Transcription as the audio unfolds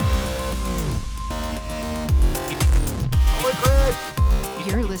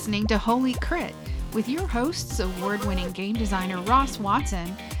You're listening to Holy Crit with your hosts, award-winning game designer Ross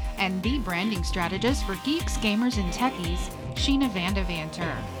Watson and the branding strategist for geeks, gamers, and techies, Sheena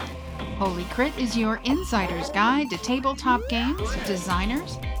Vandevanter. Holy Crit is your insider's guide to tabletop games,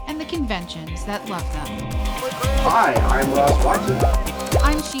 designers, and the conventions that love them. Hi, I'm Ross Watson.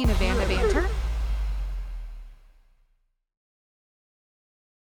 I'm Sheena Vandevanter.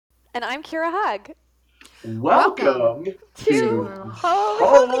 And I'm Kira Hug. Welcome to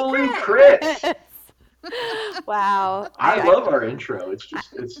Holy Crit. Wow. I love our intro.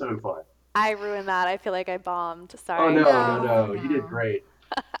 It's so fun. I ruined that. I feel like I bombed. Sorry. Oh, no. You did great.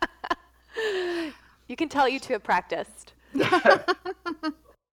 You can tell you two have practiced.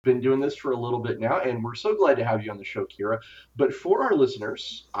 Been doing this for a little bit now, and we're so glad to have you on the show, Kira. But for our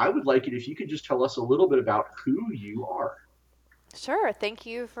listeners, I would like it if you could just tell us a little bit about who you are. Sure. Thank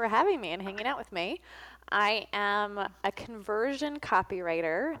you for having me and hanging out with me. I am a conversion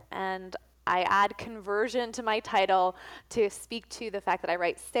copywriter, and I add conversion to my title to speak to the fact that I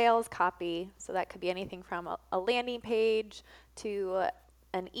write sales copy. So that could be anything from a landing page to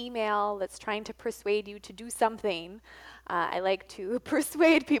an email that's trying to persuade you to do something. I like to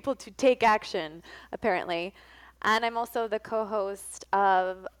persuade people to take action, apparently. And I'm also the co-host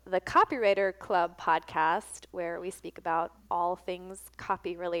of the Copywriter Club podcast, where we speak about all things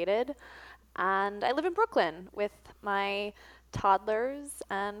copy related. And I live in Brooklyn with my toddlers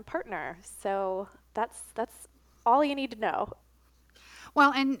and partner. So that's all you need to know.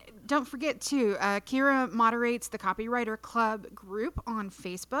 Well, and don't forget too, Kira moderates the Copywriter Club group on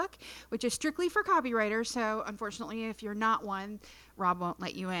Facebook, which is strictly for copywriters. So unfortunately, if you're not one, Rob won't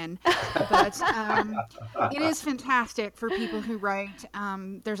let you in. But it is fantastic for people who write.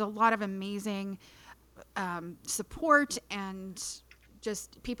 There's a lot of amazing support and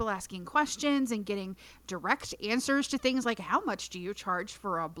just people asking questions and getting direct answers to things like, how much do you charge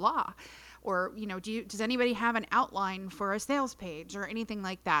for a blah? Or, does anybody have an outline for a sales page or anything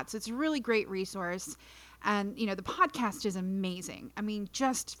like that? So it's a really great resource. And, the podcast is amazing. I mean,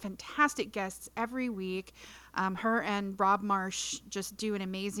 just fantastic guests every week. Her and Rob Marsh just do an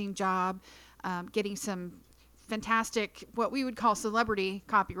amazing job getting some fantastic, what we would call celebrity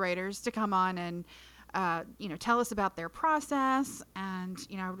copywriters to come on and, tell us about their process. And,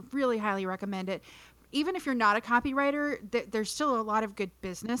 I would really highly recommend it. Even if you're not a copywriter, there's still a lot of good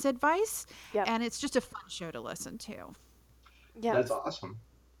business advice. Yep. And it's just a fun show to listen to. Yeah, that's awesome.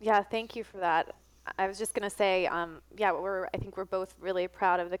 Yeah, thank you for that. I was just going to say, I think we're both really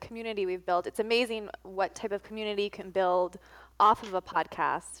proud of the community we've built. It's amazing what type of community you can build off of a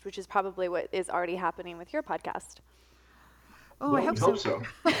podcast, which is probably what is already happening with your podcast. Oh, well, I hope so.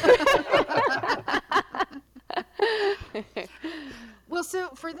 Well, so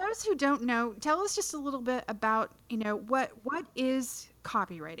for those who don't know, tell us just a little bit about, what is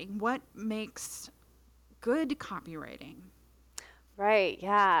copywriting? What makes good copywriting? Right,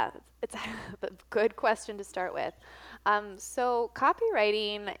 yeah. It's a good question to start with. So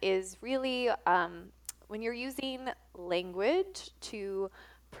copywriting is really when you're using language to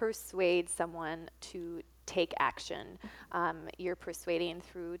persuade someone to take action. You're persuading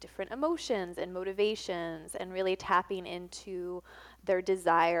through different emotions and motivations and really tapping into their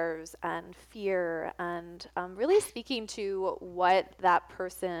desires and fear and really speaking to what that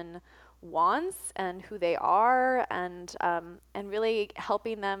person wants and who they are and really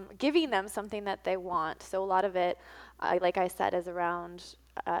helping them, giving them something that they want. So a lot of it, like I said, is around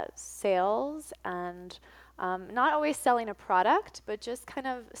sales and not always selling a product, but just kind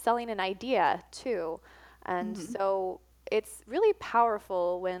of selling an idea too. And so it's really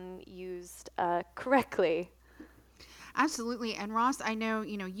powerful when used correctly. Absolutely. And Ross, I know,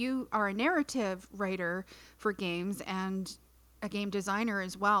 you are a narrative writer for games and a game designer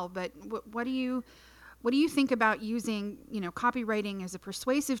as well, but what do you think about using, copywriting as a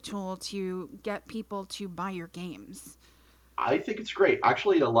persuasive tool to get people to buy your games? I think it's great.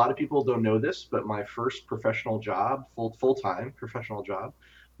 Actually, a lot of people don't know this, but my first professional job, full-time professional job,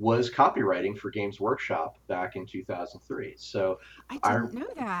 was copywriting for Games Workshop back in 2003. So I didn't know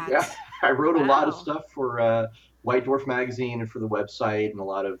that. Yeah, I wrote a lot of stuff for White Dwarf magazine and for the website, and a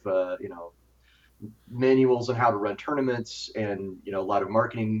lot of manuals on how to run tournaments, and a lot of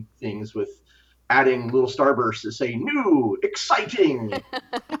marketing things with adding little starbursts that say new, exciting,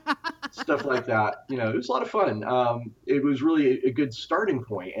 stuff like that. It was a lot of fun. It was really a good starting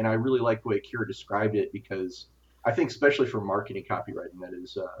point, and I really like the way Kira described it, because I think especially for marketing copywriting, that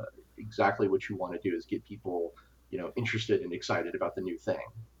is exactly what you want to do, is get people, interested and excited about the new thing.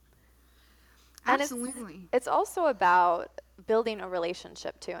 Absolutely. It's also about building a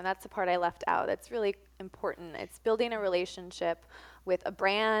relationship too. And that's the part I left out. That's really important. It's building a relationship with a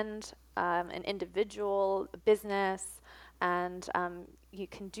brand, an individual, a business, and you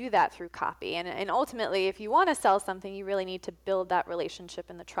can do that through copy. And ultimately, if you want to sell something, you really need to build that relationship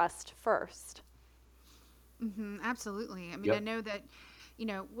and the trust first. Absolutely. I mean, I know that,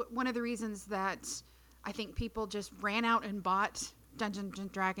 one of the reasons that I think people just ran out and bought Dungeons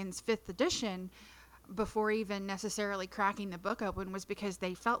and Dragons 5th edition before even necessarily cracking the book open was because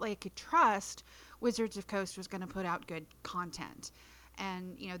they felt like they could trust Wizards of Coast was going to put out good content.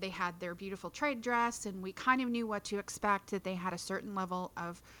 And, they had their beautiful trade dress, and we kind of knew what to expect, that they had a certain level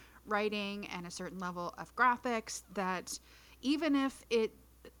of writing and a certain level of graphics that even if it,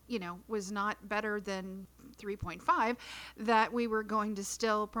 was not better than 3.5, that we were going to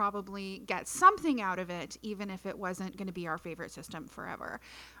still probably get something out of it, even if it wasn't going to be our favorite system forever.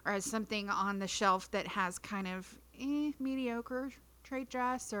 Or as something on the shelf that has kind of mediocre trade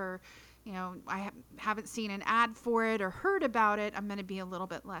dress, or I haven't seen an ad for it or heard about it, I'm going to be a little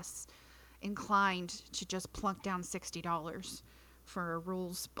bit less inclined to just plunk down $60 for a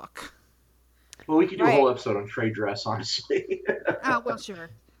rules book. Well, we could do a whole episode on trade dress, honestly. Oh, well, sure.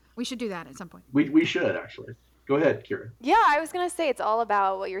 We should do that at some point. We should, actually. Go ahead, Kira. Yeah, I was going to say it's all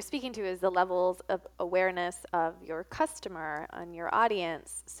about what you're speaking to is the levels of awareness of your customer and your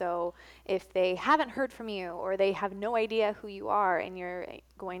audience. So if they haven't heard from you or they have no idea who you are and you're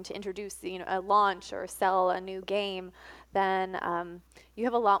going to introduce a launch or sell a new game, then you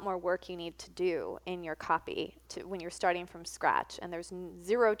have a lot more work you need to do in your copy when you're starting from scratch and there's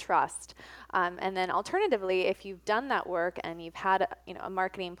zero trust. And then alternatively, if you've done that work and you've had a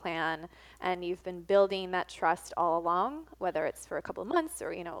marketing plan and you've been building that trust all along, whether it's for a couple of months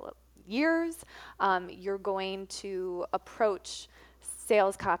or years, you're going to approach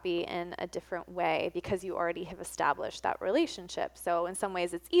sales copy in a different way because you already have established that relationship. So in some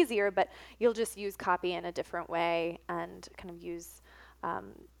ways it's easier, but you'll just use copy in a different way and kind of use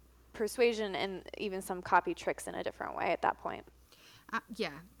persuasion and even some copy tricks in a different way at that point. Yeah,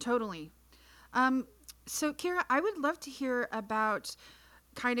 totally. So Kira, I would love to hear about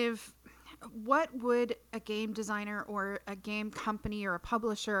kind of what would a game designer or a game company or a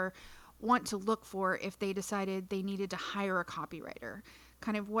publisher want to look for if they decided they needed to hire a copywriter?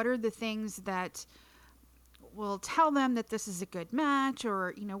 Kind of what are the things that will tell them that this is a good match,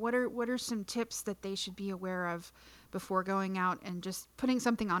 or what are some tips that they should be aware of before going out and just putting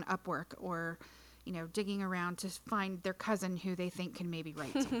something on Upwork or digging around to find their cousin who they think can maybe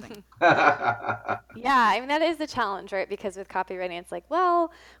write something? Yeah, I mean, that is the challenge, right? Because with copywriting, it's like,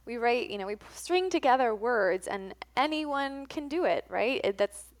 well, we write, we string together words and anyone can do it, right?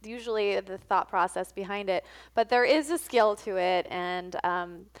 That's usually the thought process behind it. But there is a skill to it and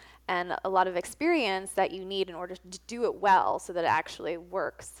a lot of experience that you need in order to do it well so that it actually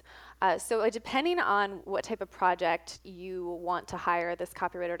works. So depending on what type of project you want to hire this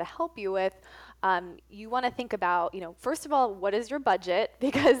copywriter to help you with, you want to think about, first of all, what is your budget?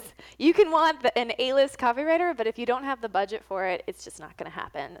 Because you can want an A-list copywriter, but if you don't have the budget for it, it's just not going to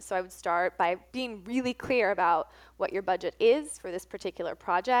happen. So I would start by being really clear about what your budget is for this particular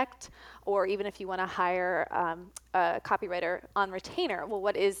project, or even if you want to hire a copywriter on retainer, well,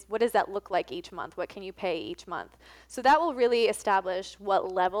 what does that look like each month? What can you pay each month? So that will really establish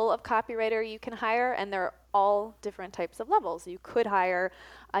what level of copywriter you can hire, and there are all different types of levels. You could hire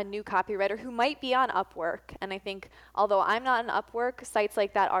a new copywriter who might be on Upwork, and I think although I'm not on Upwork, sites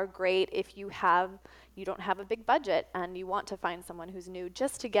like that are great if you don't have a big budget and you want to find someone who's new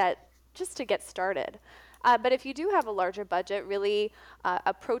just to get started. But if you do have a larger budget, really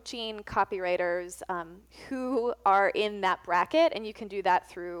approaching copywriters who are in that bracket, and you can do that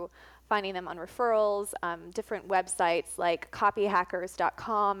through finding them on referrals. Different websites like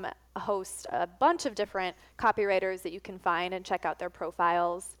copyhackers.com host a bunch of different copywriters that you can find and check out their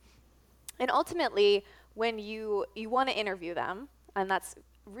profiles. And ultimately, when you want to interview them, and that's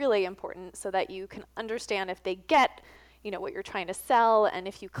really important so that you can understand if they get what you're trying to sell, and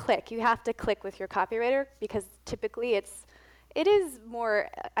if you have to click with your copywriter, because typically it is more,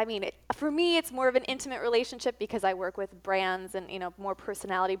 for me, it's more of an intimate relationship because I work with brands and, more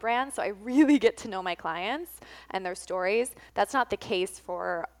personality brands. So I really get to know my clients and their stories. That's not the case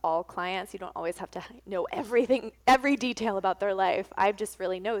for all clients. You don't always have to know everything, every detail about their life. I'm just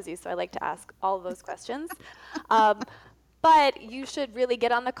really nosy, so I like to ask all of those questions. But you should really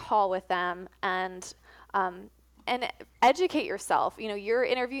get on the call with them and educate yourself. You're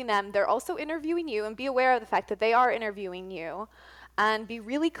interviewing them. They're also interviewing you, and be aware of the fact that they are interviewing you. and be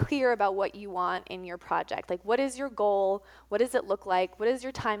really clear about what you want in your project. Like, what is your goal? What does it look like? What does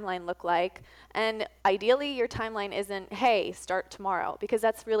your timeline look like? And ideally, your timeline isn't, hey, start tomorrow, because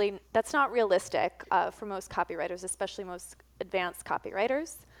that's not realistic for most copywriters, especially most advanced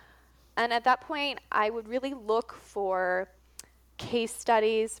copywriters. And at that point, I would really look for case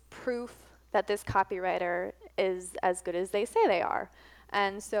studies, proof that this copywriter is as good as they say they are.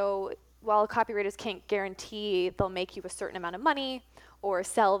 And so while copywriters can't guarantee they'll make you a certain amount of money or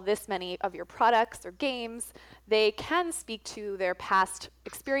sell this many of your products or games, they can speak to their past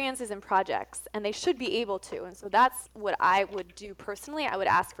experiences and projects, and they should be able to. And so that's what I would do personally. I would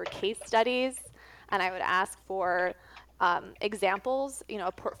ask for case studies, and I would ask for examples,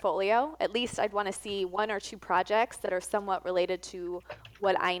 a portfolio. At least I'd want to see one or two projects that are somewhat related to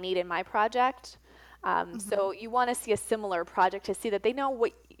what I need in my project. So you want to see a similar project to see that they know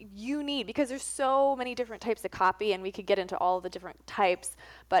what you need, because there's so many different types of copy, and we could get into all the different types.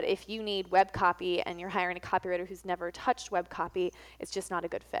 But if you need web copy and you're hiring a copywriter who's never touched web copy, it's just not a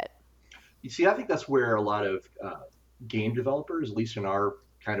good fit. You see, I think that's where a lot of game developers, at least in our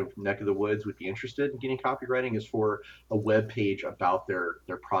kind of neck of the woods, would be interested in getting copywriting, is for a web page about their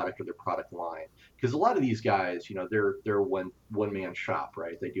product or their product line. Because a lot of these guys, they're one man shop,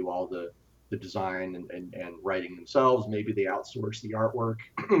 right? They do all the design and writing themselves. Maybe they outsource the artwork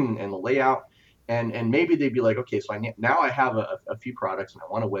and the layout, and maybe they'd be like, okay, so now I have a few products and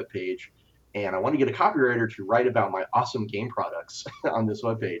I want a web page, and I want to get a copywriter to write about my awesome game products on this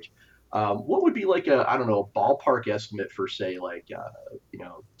web page. What would be like I don't know, a ballpark estimate for, say, like,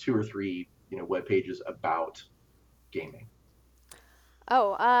 two or three, web pages about gaming?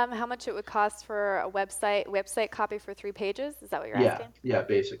 Oh, how much it would cost for a website copy for 3 pages? Is that what you're Yeah, asking? yeah,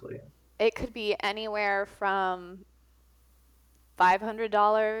 basically. It could be anywhere from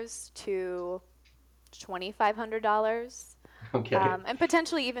 $500 to $2,500. Okay, And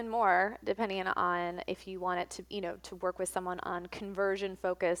potentially even more, depending on if you want it to work with someone on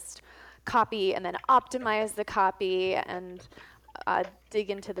conversion-focused copy and then optimize the copy and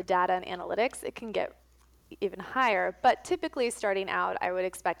dig into the data and analytics. It can get even higher. But typically, starting out, I would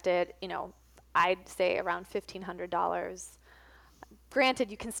expect it, I'd say around $1,500.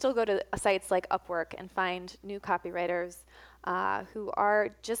 Granted, you can still go to sites like Upwork and find new copywriters who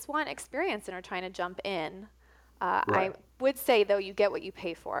just want experience and are trying to jump in. I right. would say, though, you get what you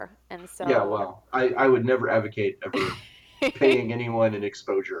pay for. And Yeah, so, well, I would never advocate ever paying anyone an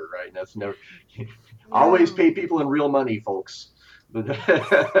exposure, right? That's never. Always No. pay people in real money, folks.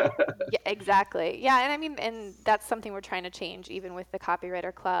 yeah, exactly. Yeah, and I mean, and that's something we're trying to change, even with the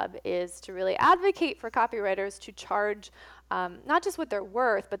Copywriter Club, is to really advocate for copywriters to charge not just what they're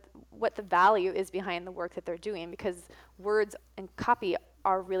worth, but what the value is behind the work that they're doing, because words and copy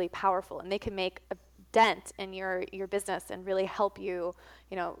are really powerful, and they can make a dent in your business and really help you,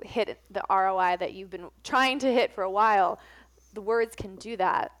 hit the ROI that you've been trying to hit for a while. The words can do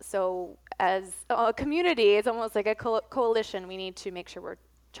that. So as a community, it's almost like a coalition. We need to make sure we're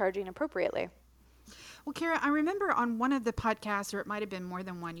charging appropriately. Well, Kara, I remember on one of the podcasts, or it might have been more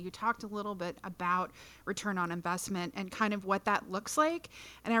than one, you talked a little bit about return on investment and kind of what that looks like.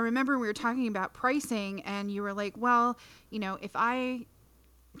 And I remember we were talking about pricing, and you were like, well, if I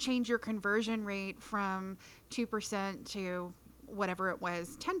change your conversion rate from 2% to whatever it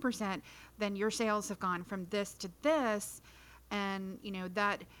was, 10%, then your sales have gone from this to this. And,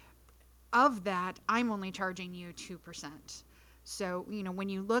 that of that, I'm only charging you 2%. So, when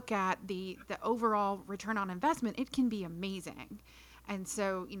you look at the overall return on investment, it can be amazing. And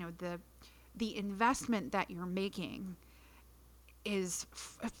so, the investment that you're making is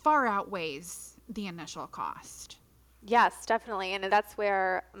far outweighs the initial cost. Yes, definitely. And that's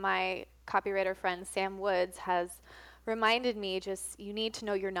where my copywriter friend Sam Woods has reminded me, just you need to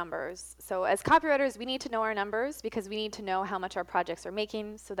know your numbers. So as copywriters, we need to know our numbers because we need to know how much our projects are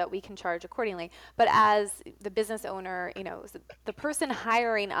making so that we can charge accordingly. But as the business owner, the person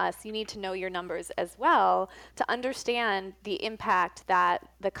hiring us, you need to know your numbers as well to understand the impact that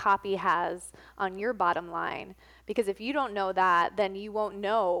the copy has on your bottom line. Because if you don't know that, then you won't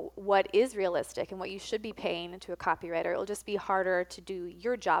know what is realistic and what you should be paying to a copywriter. It'll just be harder to do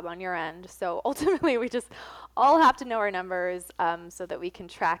your job on your end. So ultimately, we just all have to know our numbers so that we can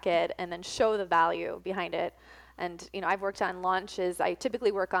track it and then show the value behind it. And I've worked on launches. I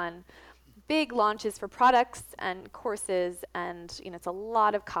typically work on big launches for products and courses, and it's a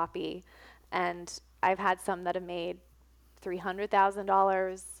lot of copy. And I've had some that have made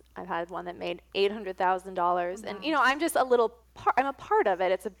 $300,000. I've had one that made $800,000, and Wow. I'm just a little part. I'm a part of it.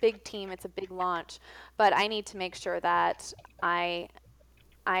 It's a big team. It's a big launch, but I need to make sure that I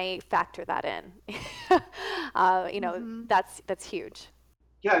factor that in. That's huge.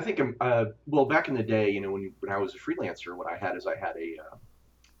 Yeah, I think well, back in the day, when I was a freelancer, what I had is I had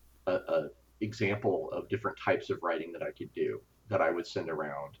a example of different types of writing that I could do that I would send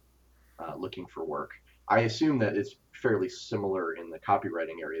around looking for work. I assume that it's fairly similar in the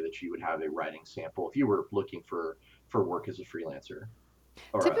copywriting area that you would have a writing sample if you were looking for work as a freelancer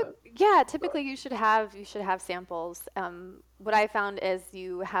or Typic a. Yeah, typically you should have samples. What I found is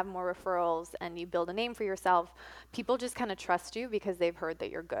you have more referrals and you build a name for yourself. People just kind of trust you because they've heard that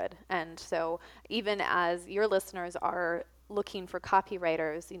you're good. And so even as your listeners are looking for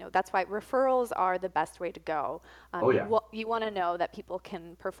copywriters, that's why referrals are the best way to go. Oh yeah. You want to know that people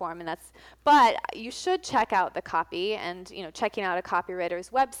can perform, and but you should check out the copy, and checking out a copywriter's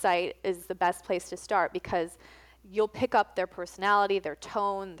website is the best place to start because you'll pick up their personality, their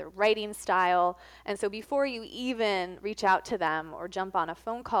tone, their writing style. And so before you even reach out to them or jump on a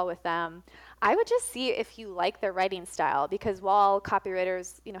phone call with them, I would just see if you like their writing style, because while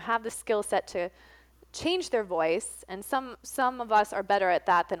copywriters, have the skill set to change their voice, and some of us are better at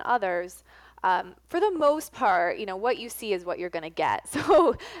that than others, for the most part, what you see is what you're going to get.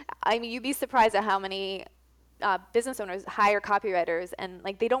 So, I mean, you'd be surprised at how many business owners hire copywriters and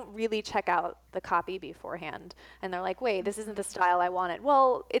like they don't really check out the copy beforehand, and they're like, wait, this isn't the style I wanted.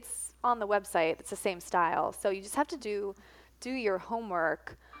 Well, it's on the website, it's the same style. So you just have to do your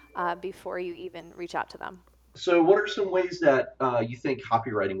homework before you even reach out to them. So, what are some ways that you think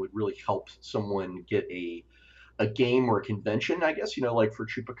copywriting would really help someone get a game or a convention? I guess like for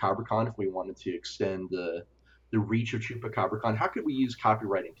ChupacabraCon, if we wanted to extend the reach of ChupacabraCon, how could we use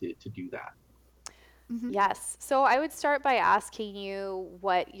copywriting to do that? Hmm. Yes. So I would start by asking you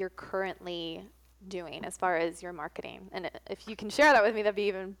what you're currently doing as far as your marketing. And if you can share that with me, that'd be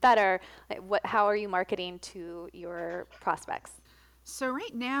even better. Like how are you marketing to your prospects? So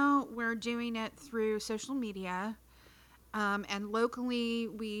right now we're doing it through social media, and locally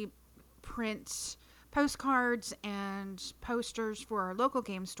we print postcards and posters for our local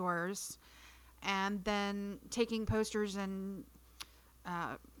game stores, and then taking posters and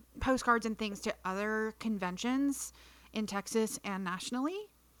uh, postcards and things to other conventions in Texas and nationally.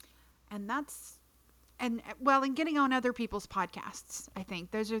 And that's and getting on other people's podcasts. I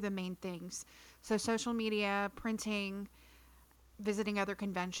think those are the main things. So social media, printing, visiting other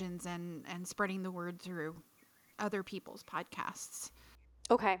conventions, and spreading the word through other people's podcasts.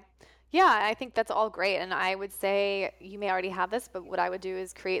 Okay. Yeah, I think that's all great. And I would say you may already have this, but what I would do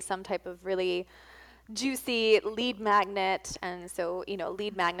is create some type of really juicy lead magnet. And so,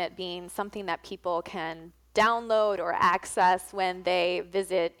 lead magnet being something that people can download or access when they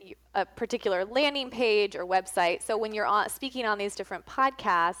visit a particular landing page or website. So when you're speaking on these different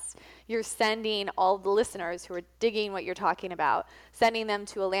podcasts, you're sending all the listeners who are digging what you're talking about, sending them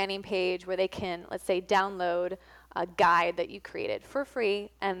to a landing page where they can, let's say, download a guide that you created for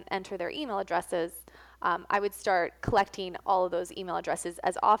free and enter their email addresses. I would start collecting all of those email addresses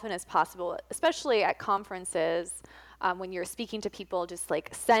as often as possible, especially at conferences when you're speaking to people, just like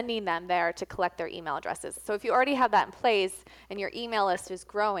sending them there to collect their email addresses. So if you already have that in place and your email list is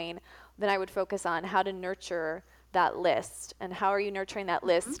growing, then I would focus on how to nurture that list, and how are you nurturing that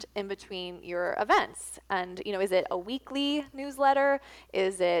list in between your events. And is it a weekly newsletter?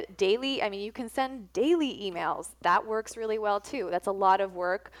 Is it daily? I mean, you can send daily emails. That works really well too. That's a lot of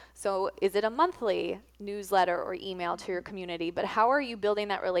work. So is it a monthly newsletter or email to your community? But how are you building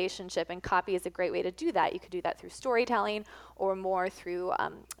that relationship? And copy is a great way to do that. You could do that through storytelling, or more through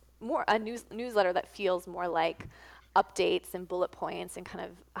more a newsletter that feels more like updates and bullet points and kind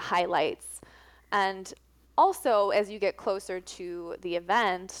of highlights. And also, as you get closer to the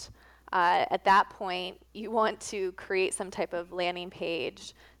event, at that point, you want to create some type of landing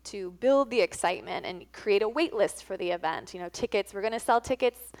page to build the excitement and create a wait list for the event. Tickets, we're going to sell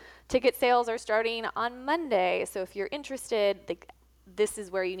tickets. Ticket sales are starting on Monday. So if you're interested, this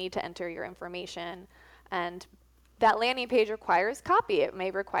is where you need to enter your information. And that landing page requires copy. It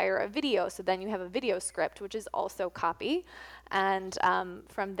may require a video, so then you have a video script, which is also copy. And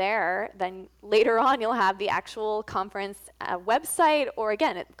from there, then later on, you'll have the actual conference website, or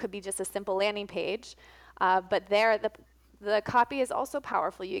again, it could be just a simple landing page. But there, the copy is also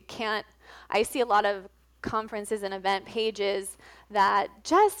powerful. I see a lot of conferences and event pages that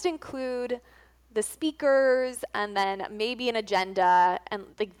just include the speakers and then maybe an agenda and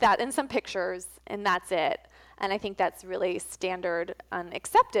like that, and some pictures, and that's it. And I think that's really standard and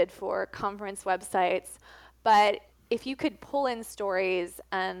accepted for conference websites. But if you could pull in stories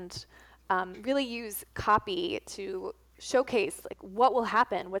and really use copy to showcase like what will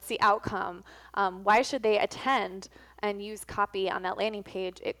happen, what's the outcome, why should they attend, and use copy on that landing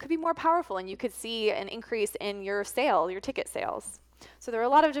page, it could be more powerful, and you could see an increase in your ticket sales. So there are a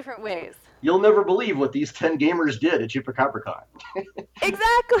lot of different ways. You'll never believe what these 10 gamers did at CupaCapriCon.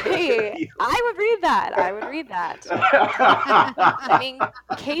 Exactly. I would read that. I mean,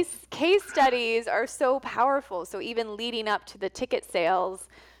 case studies are so powerful. So even leading up to the ticket sales,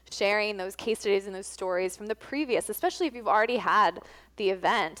 sharing those case studies and those stories from the previous, especially if you've already had the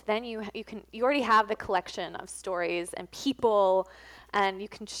event, then you already have the collection of stories and people, and you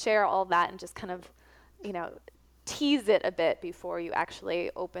can share all that and just kind of, tease it a bit before you actually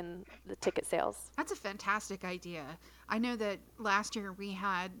open the ticket sales. That's a fantastic idea. I know that last year we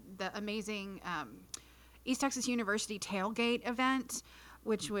had the amazing East Texas University tailgate event,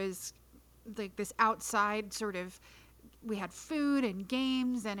 which was like this outside sort of, we had food and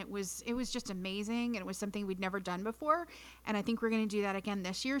games, and it was just amazing. And it was something we'd never done before. And I think we're going to do that again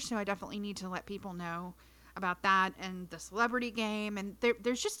this year. So I definitely need to let people know about that, and the celebrity game. And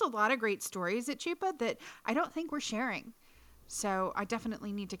there's just a lot of great stories at Chupa that I don't think we're sharing. So I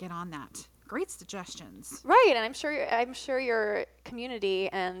definitely need to get on that. Great suggestions. Right, and I'm sure your community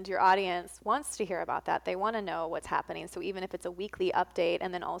and your audience wants to hear about that. They want to know what's happening. So even if it's a weekly update,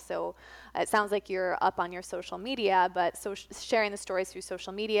 and then also it sounds like you're up on your social media, but sharing the stories through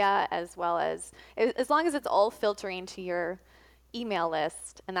social media, as well as long as it's all filtering to your email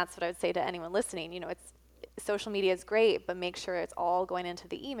list. And that's what I would say to anyone listening. It's social media is great, but make sure it's all going into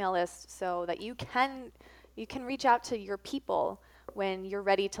the email list so that you can reach out to your people when you're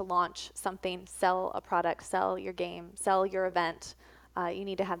ready to launch something, sell a product, sell your game, sell your event. You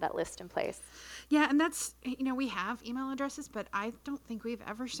need to have that list in place. Yeah, and that's, we have email addresses, but I don't think we've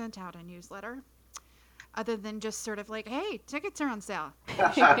ever sent out a newsletter other than just sort of like, hey, tickets are on sale.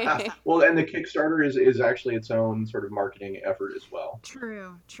 Well, and the Kickstarter is actually its own sort of marketing effort as well.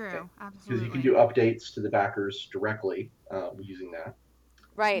 True, Okay. absolutely. Because you can do updates to the backers directly using that.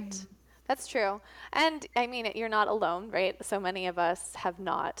 Right. Mm-hmm. That's true. And I mean, you're not alone, right? So many of us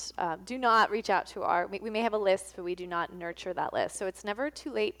do not reach out to we may have a list, but we do not nurture that list. So it's never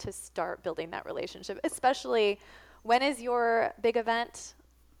too late to start building that relationship, especially when is your big event?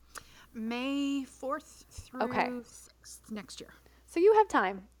 May 4th through 6th next year. So you have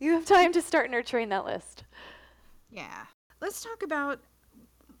time. You have time to start nurturing that list. Yeah. Let's talk about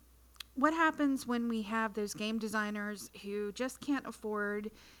what happens when we have those game designers who just can't afford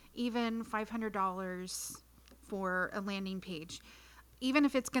even $500 for a landing page. Even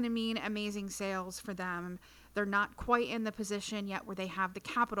if it's going to mean amazing sales for them, they're not quite in the position yet where they have the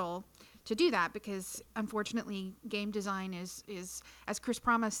capital to do that, because unfortunately game design is as Chris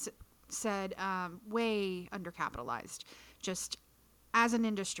Promise said, way undercapitalized just as an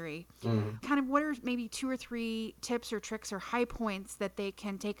industry. Mm-hmm. Kind of what are maybe 2 or 3 tips or tricks or high points that they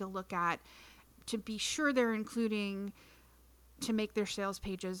can take a look at to be sure they're including to make their sales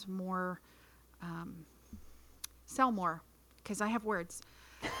pages more, sell more, because I have words.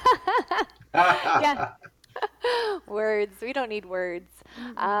 Yeah. Words. We don't need words.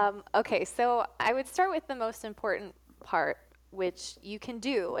 Mm-hmm. Okay, so I would start with the most important part, which you can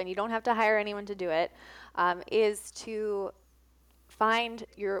do, and you don't have to hire anyone to do it, is to find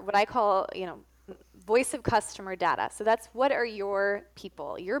what I call, voice of customer data. So that's what are your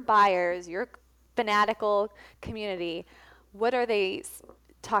people, your buyers, your fanatical community. What are they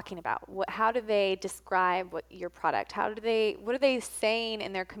talking about? How do they describe your product? What are they saying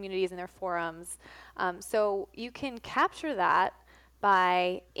in their communities and their forums? So you can capture that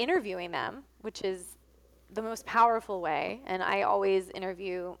by interviewing them, which is the most powerful way. And I always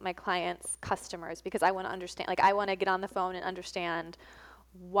interview my clients' customers because I want to understand, I want to get on the phone and understand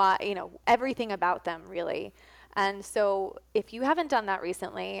why, everything about them really. And so if you haven't done that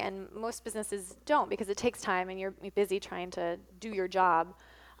recently, and most businesses don't because it takes time and you're busy trying to do your job,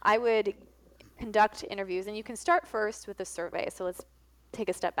 I would conduct interviews. And you can start first with a survey. So let's take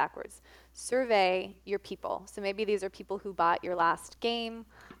a step backwards. Survey your people. So maybe these are people who bought your last game.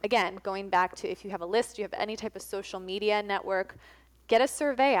 Again, going back to if you have a list, you have any type of social media network, get a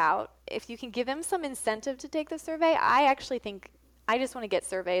survey out. If you can give them some incentive to take the survey, I just want to get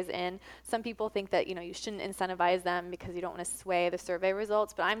surveys in. Some people think that, you shouldn't incentivize them because you don't want to sway the survey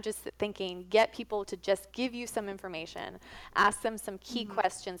results, but I'm just thinking get people to just give you some information. Ask them some key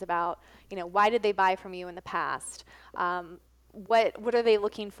questions about, why did they buy from you in the past? What are they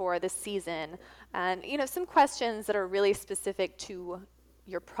looking for this season? And, some questions that are really specific to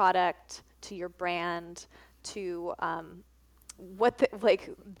your product, to your brand, to what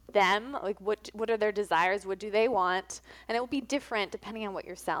are their desires, what do they want, and it will be different depending on what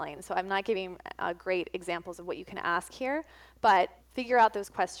you're selling. So I'm not giving great examples of what you can ask here, but figure out those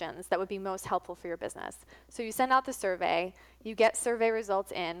questions that would be most helpful for your business. So you send out the survey, you get survey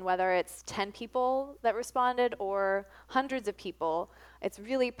results in, whether it's 10 people that responded or hundreds of people. It's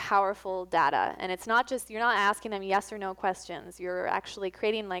really powerful data, and it's not just, you're not asking them yes or no questions. You're actually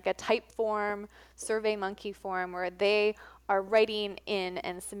creating like a type form, Survey Monkey form, where they are writing in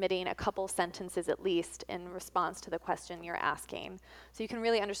and submitting a couple sentences at least in response to the question you're asking. So you can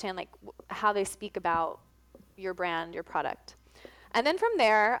really understand like how they speak about your brand, your product. And then from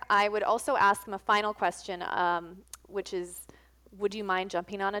there, I would also ask them a final question, which is, would you mind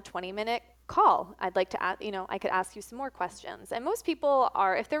jumping on a 20-minute call? I'd like to, I could ask you some more questions. And most people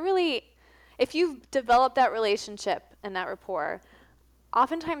are, if you've developed that relationship and that rapport,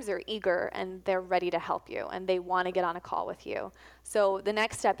 oftentimes they're eager and they're ready to help you and they want to get on a call with you. So the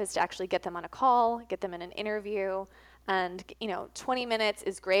next step is to actually get them on a call, get them in an interview. And 20 minutes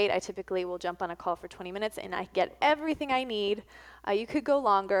is great. I typically will jump on a call for 20 minutes and I get everything I need. You could go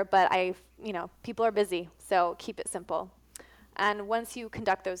longer, but people are busy, so keep it simple. And once you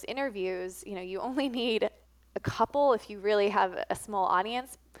conduct those interviews, you only need a couple if you really have a small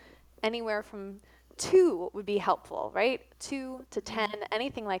audience. Anywhere from 2 would be helpful, right? 2 to 10,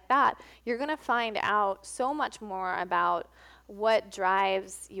 anything like that. You're going to find out so much more about what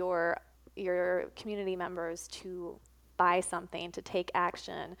drives your community members to buy something, to take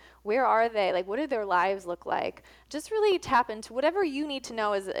action. Where are they? Like, what do their lives look like? Just really tap into whatever you need to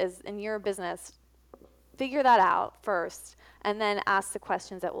know as in your business. Figure that out first, and then ask the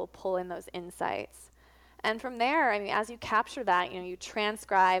questions that will pull in those insights. And from there, as you capture that, you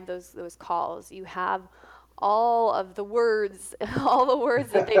transcribe those calls. You have all of the words, all the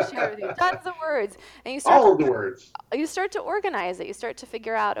words that they share with you, tons of words, and all of the words. You start to organize it. You start to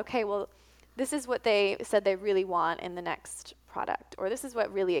figure out, okay, well, this is what they said they really want in the next product, or this is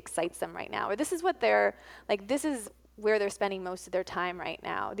what really excites them right now, or this is what this is where they're spending most of their time right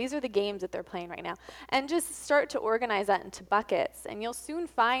now. These are the games that they're playing right now. And just start to organize that into buckets, and you'll soon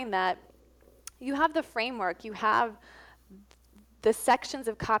find that you have the framework, you have the sections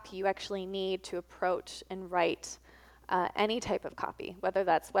of copy you actually need to approach and write any type of copy, whether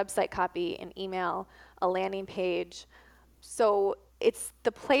that's website copy, an email, a landing page. So it's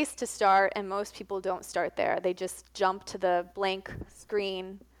the place to start, and most people don't start there. They just jump to the blank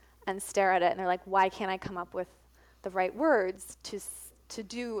screen and stare at it, and they're like, why can't I come up with the right words to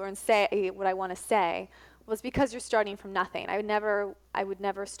do or say what I want to say? Well, it's because you're starting from nothing. I would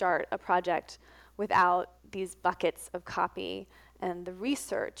never start a project without these buckets of copy and the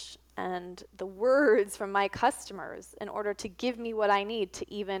research and the words from my customers in order to give me what I need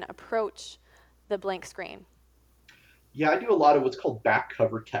to even approach the blank screen. Yeah, I do a lot of what's called back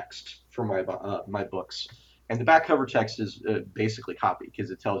cover text for my books. And the back cover text is basically copy because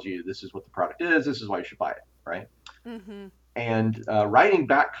it tells you this is what the product is, this is why you should buy it, right? Mm-hmm. And writing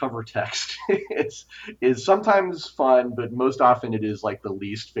back cover text is sometimes fun, but most often it is like the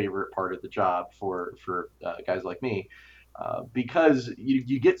least favorite part of the job for guys like me, because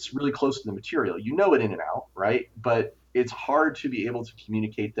you get really close to the material. You know it in and out, right? But it's hard to be able to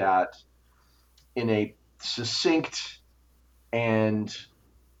communicate that in a succinct and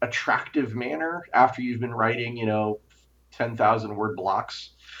attractive manner after you've been writing, 10,000 word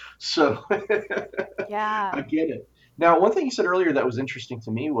blocks. So Yeah. I get it. Now, one thing you said earlier that was interesting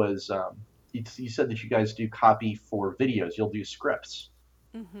to me was you said that you guys do copy for videos. You'll do scripts.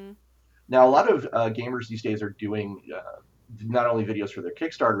 Mm-hmm. Now, a lot of gamers these days are doing not only videos for their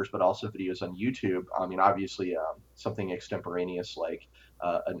Kickstarters, but also videos on YouTube. Obviously, something extemporaneous like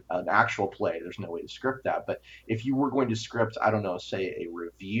an actual play, there's no way to script that. But if you were going to script, I don't know, say a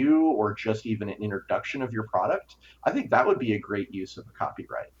review or just even an introduction of your product, I think that would be a great use of a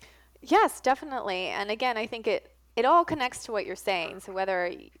copyright. Yes, definitely. And again, I think it all connects to what you're saying. So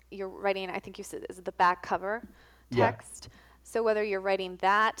whether you're writing, I think you said, is it the back cover text? Yeah. So whether you're writing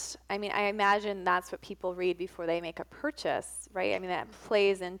that, I imagine that's what people read before they make a purchase, right? That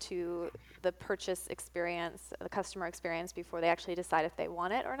plays into the purchase experience, the customer experience before they actually decide if they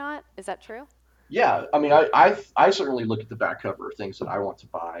want it or not. Is that true? Yeah, I certainly look at the back cover of things that I want to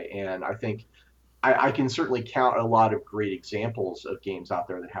buy, and I think I can certainly count a lot of great examples of games out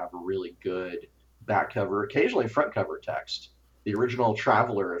there that have really good back cover, occasionally front cover text. The original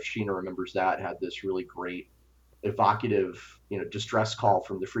Traveler, if Sheena remembers that, had this really great evocative, distress call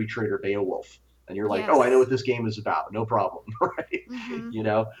from the free trader Beowulf. And you're like, Yes. oh, I know what this game is about. No problem, right?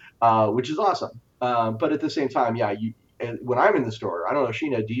 Mm-hmm. Which is awesome. But at the same time, yeah, when I'm in the store, I don't know,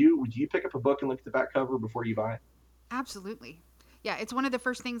 Sheena, do you pick up a book and look at the back cover before you buy it? Absolutely. Yeah, it's one of the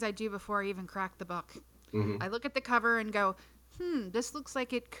first things I do before I even crack the book. Hmm. I look at the cover and go, this looks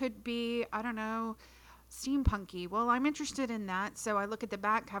like it could be, I don't know, steampunky. Well, I'm interested in that. So I look at the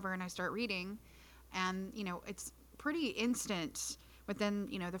back cover and I start reading. And, it's pretty instant. Within,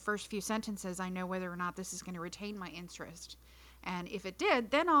 the first few sentences, I know whether or not this is going to retain my interest. And if it did,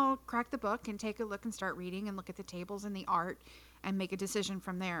 then I'll crack the book and take a look and start reading and look at the tables and the art and make a decision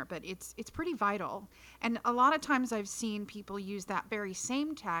from there. But it's pretty vital. And a lot of times I've seen people use that very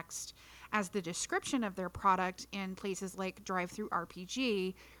same text as the description of their product in places like Drive Through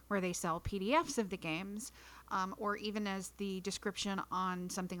RPG, where they sell PDFs of the games, or even as the description on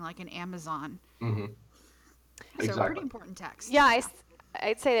something like an Amazon. Hmm. So pretty Exactly. important text. Yeah,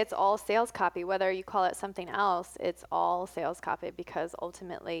 I'd say it's all sales copy. Whether you call it something else, it's all sales copy because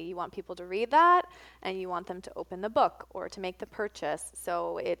ultimately you want people to read that and you want them to open the book or to make the purchase.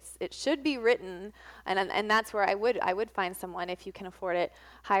 So it should be written, and that's where I would find someone, if you can afford it,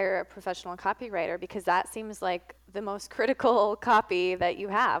 hire a professional copywriter, because that seems like the most critical copy that you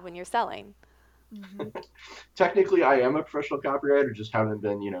have when you're selling. Mm-hmm. Technically, I am a professional copywriter, just haven't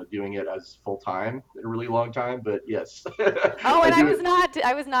been, doing it as full time in a really long time. But yes, Oh, I and I do was it. not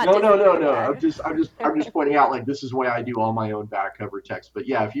No, no, dissing no, you no. I'm there. just, I'm just, I'm just pointing out, like, this is why I do all my own back cover text. But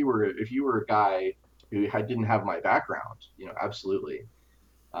yeah, if you were a guy who didn't have my background, absolutely,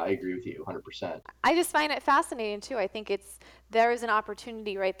 I agree with you 100%. I just find it fascinating too. I think there is an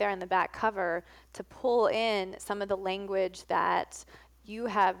opportunity right there in the back cover to pull in some of the language that you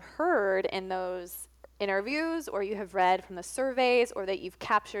have heard in those interviews, or you have read from the surveys, or that you've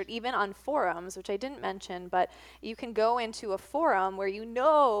captured even on forums, which I didn't mention, but you can go into a forum where you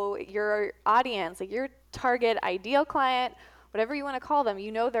know your audience, like your target ideal client, whatever you want to call them,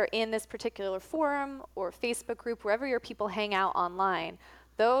 they're in this particular forum or Facebook group, wherever your people hang out online.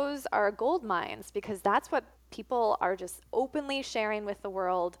 Those are gold mines because that's what people are just openly sharing with the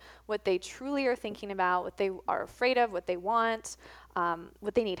world, what they truly are thinking about, what they are afraid of, what they want,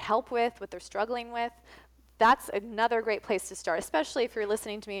 what they need help with, what they're struggling with. That's another great place to start, especially if you're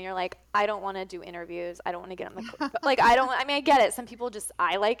listening to me and you're like, I don't want to do interviews. I don't want to get on like, I mean, I get it. Some people just,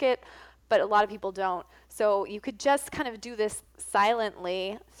 I like it, but a lot of people don't. So you could just kind of do this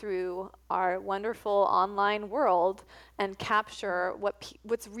silently through our wonderful online world and capture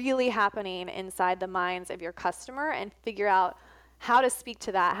what's really happening inside the minds of your customer and figure out how to speak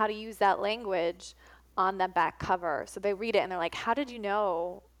to that, how to use that language on the back cover. So they read it and they're like, how did you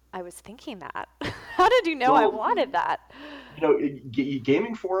know I was thinking that? How did you know I Well, wanted that?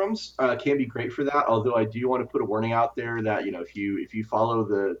 gaming forums can be great for that. Although I do want to put a warning out there that if you follow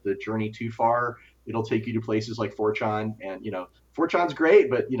the journey too far, it'll take you to places like 4chan, and 4chan's great,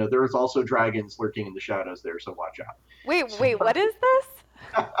 but there's also dragons lurking in the shadows there, so watch Wait, what is this?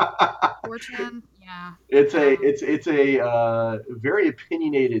 out. Fortune, yeah. it's a Um, it's it's a very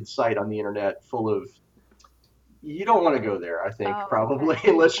opinionated site on the internet full of. You don't want to go there, I think, Oh, probably, okay. Okay.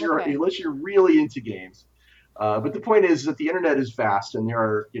 unless you're really into games. But the point is that the internet is vast, and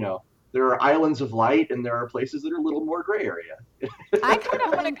there are islands of light, and there are places that are a little more gray area. I kind of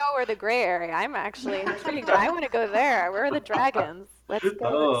well, want to and go where the gray area. I'm actually intrigued. I want to go there. Where are the dragons? Let's go. Let's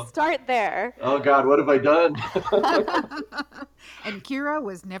Oh, start there. oh God, what have I done? and Kira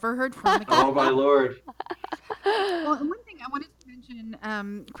was never heard from Oh again. my Lord. Well, and one thing I wanted to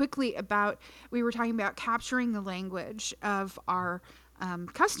mention quickly about we were talking about capturing the language of our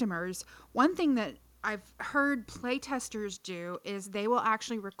customers. One thing that I've heard playtesters do is they will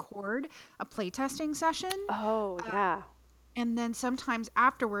actually record a playtesting session. Oh, yeah. And then sometimes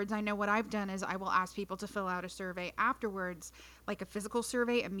afterwards, I know what I've done is I will ask people to fill out a survey afterwards, like a physical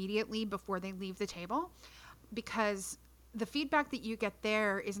survey immediately before they leave the table, because the feedback that you get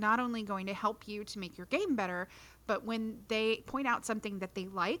there is not only going to help you to make your game better, but when they point out something that they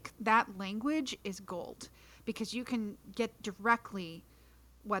like, that language is gold because you can get directly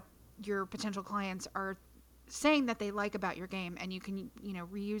what your potential clients are saying that they like about your game, and you can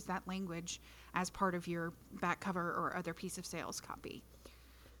reuse that language as part of your back cover or other piece of sales copy.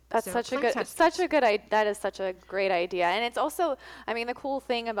 That's So such a play good, it's such testers. a good, that is such a great idea. And it's also, I mean, the cool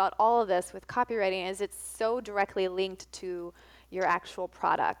thing about all of this with copywriting is it's so directly linked to your actual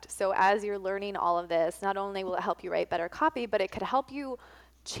product. So as you're learning all of this, not only will it help you write better copy, but it could help you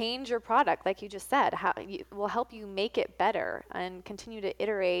change your product, like you just said, how it will help you make it better and continue to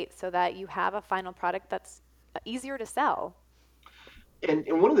iterate so that you have a final product that's easier to sell. And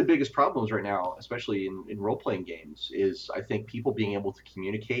one of the biggest problems right now, especially in role playing games, is I think people being able to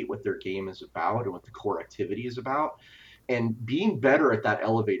communicate what their game is about and what the core activity is about, and being better at that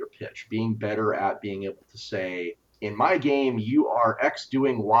elevator pitch, being better at being able to say, in my game, you are X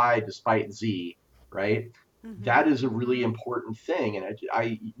doing Y despite Z, right? Mm-hmm. that is a really important thing. And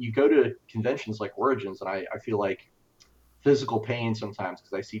you go to conventions like Origins, and I feel like physical pain sometimes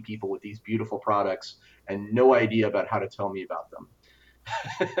because I see people with these beautiful products and no idea about how to tell me about them.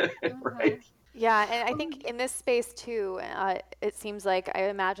 Uh-huh. Right? Yeah, and I Well, think in this space too, it seems like I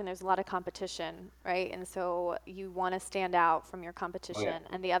imagine there's a lot of competition, right? And so you want to stand out from your Oh yeah. competition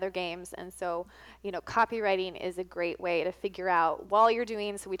and the other games. And so, copywriting is a great way to figure out while you're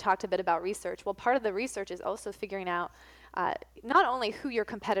doing. So we talked a bit about research. Well, part of the research is also figuring out uh, not only who your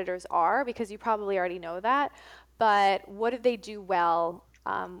competitors are, because you probably already know that, but what do they do well?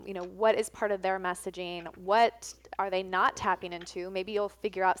 What is part of their messaging? What are they not tapping into? Maybe you'll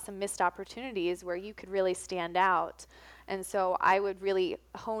figure out some missed opportunities where you could really stand out. And so I would really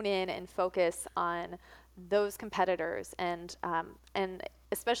hone in and focus on those competitors, and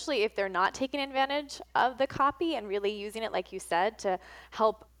especially if they're not taking advantage of the copy and really using it, like you said, to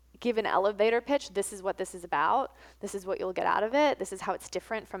help give an elevator pitch. This is what this is about. This is what you'll get out of it. This is how it's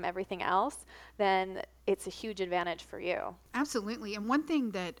different from everything else. Then it's a huge advantage for you. absolutely. And one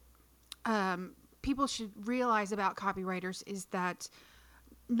thing that people should realize about copywriters is that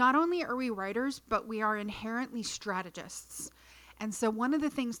not only are we writers, but we are inherently strategists. And so, one of the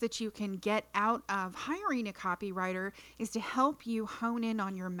things that you can get out of hiring a copywriter is to help you hone in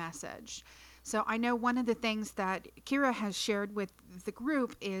on your message. So, I know one of the things that Kira has shared with the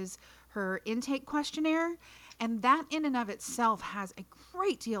group is her intake questionnaire. And that, in and of itself, has a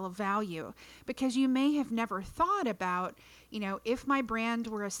great deal of value because you may have never thought about, if my brand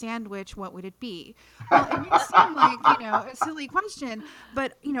were a sandwich, what would it be? Well, it may seem like, a silly question,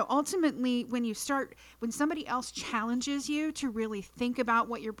 but, ultimately, when somebody else challenges you to really think about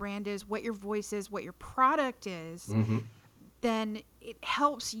what your brand is, what your voice is, what your product is, Hmm. then it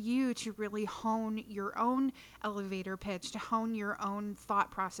helps you to really hone your own elevator pitch, to hone your own thought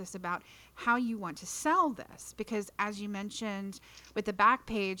process about how you want to sell this. Because as you mentioned with the back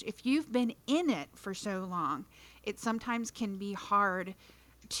page, if you've been in it for so long, it sometimes can be hard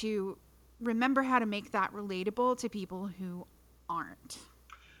to remember how to make that relatable to people who aren't.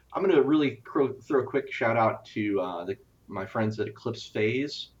 I'm going to really throw a quick shout out to my friends at Eclipse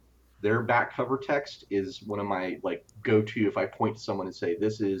Phase. Their back cover text is one of my like go-to if I point to someone and say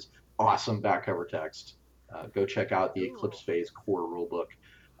this is awesome back cover text. Go check out the Ooh. Eclipse Phase core rulebook.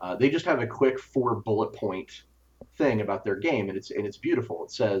 They just have a quick 4 bullet point thing about their game, and it's beautiful.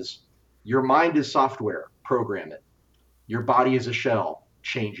 It says, "Your mind is software, program it. Your body is a shell,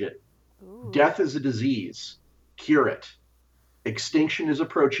 change it. Ooh. Death is a disease, cure it. Extinction is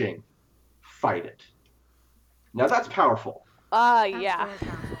approaching, fight it." Now that's powerful. That's Yeah. very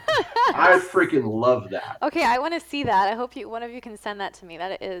powerful. I freaking love that. Okay, I want to see that. I hope one of you can send that to me.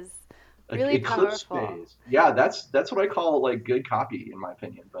 That is really Eclipse powerful. phase. Yeah, that's what I call like good copy in my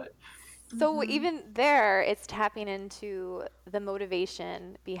opinion. But So Hmm. even there, it's tapping into the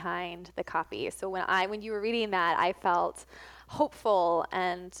motivation behind the copy. So when you were reading that, I felt hopeful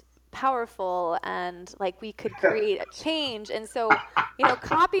and powerful and like we could create a change. And so,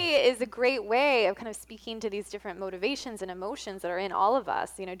 copy is a great way of kind of speaking to these different motivations and emotions that are in all of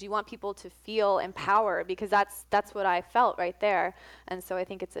us. Do you want people to feel empowered? Because that's what I felt right there. And so I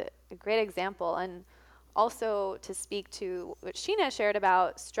think it's a great example. And also to speak to what Sheena shared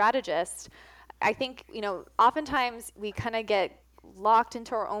about strategists, I think, oftentimes we kind of get locked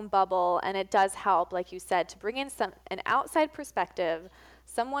into our own bubble, and it does help, like you said, to bring in an outside perspective,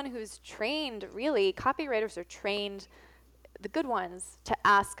 someone who's trained, really, copywriters are trained, the good ones, to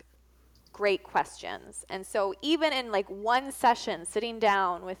ask great questions. And so even in like one session, sitting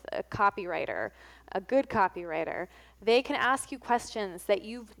down with a copywriter, a good copywriter, they can ask you questions that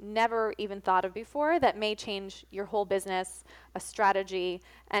you've never even thought of before that may change your whole business, a strategy,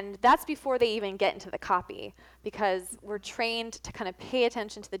 and that's before they even get into the copy because we're trained to kind of pay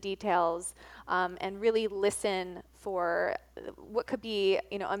attention to the details and really listen for what could be,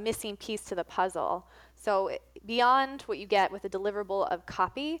 a missing piece to the puzzle. So beyond what you get with a deliverable of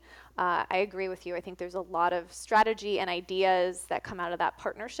copy, I agree with you. I think there's a lot of strategy and ideas that come out of that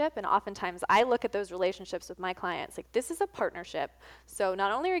partnership. And oftentimes I look at those relationships with my clients like this is a partnership. So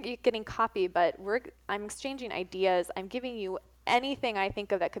not only are you getting copy, but I'm exchanging ideas. I'm giving you anything I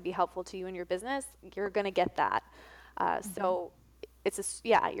think of that could be helpful to you in your business. You're going to get that. Hmm. So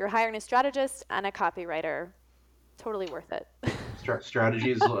yeah, you're hiring a strategist and a copywriter. Totally worth it.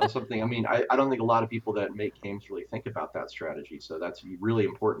 strategy is something. I mean, I don't think a lot of people that make games really think about that strategy. So that's really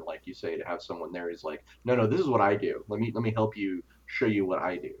important, like you say, to have someone there who's like, no, this is what I do. Let me help you show you what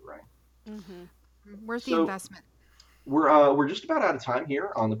I do, right? Hmm. Worth the So investment. we're just about out of time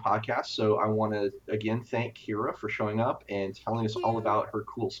here on the podcast. So I want to again thank Kira for showing up and telling Thank us all you. about her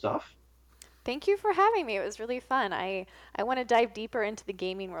cool stuff. Thank you for having me. It was really fun. I want to dive deeper into the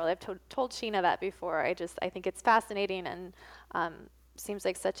gaming world. I've told Sheena that before. I think it's fascinating and seems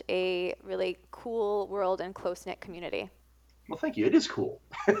like such a really cool world and close-knit community. Well, thank you. It is cool.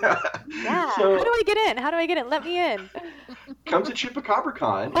 Yeah. So How do I get in? How do I get in? Let me in. come to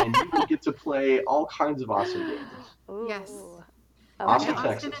ChupacabраCon and you will get to play all kinds of awesome games. Ooh. Yes. Austin, Okay.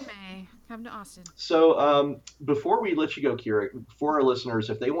 Texas. Austin in May. Come to Austin. So before we let you go, Kira, for our listeners,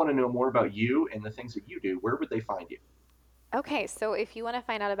 if they want to know more about you and the things that you do, where would they find you? Okay, so if you want to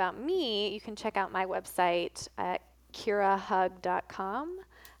find out about me, you can check out my website at kirahug.com.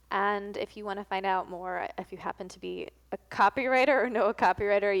 And if you want to find out more, if you happen to be a copywriter or know a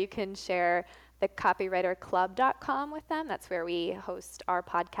copywriter, you can share the copywriterclub.com with them. That's where we host our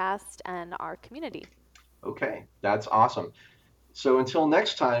podcast and our community. Okay, that's awesome. So until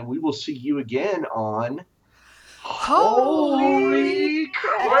next time, we will see you again on Holy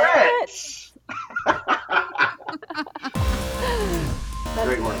Crits! That's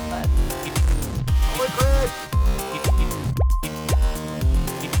Great really work. fun. Holy Crits!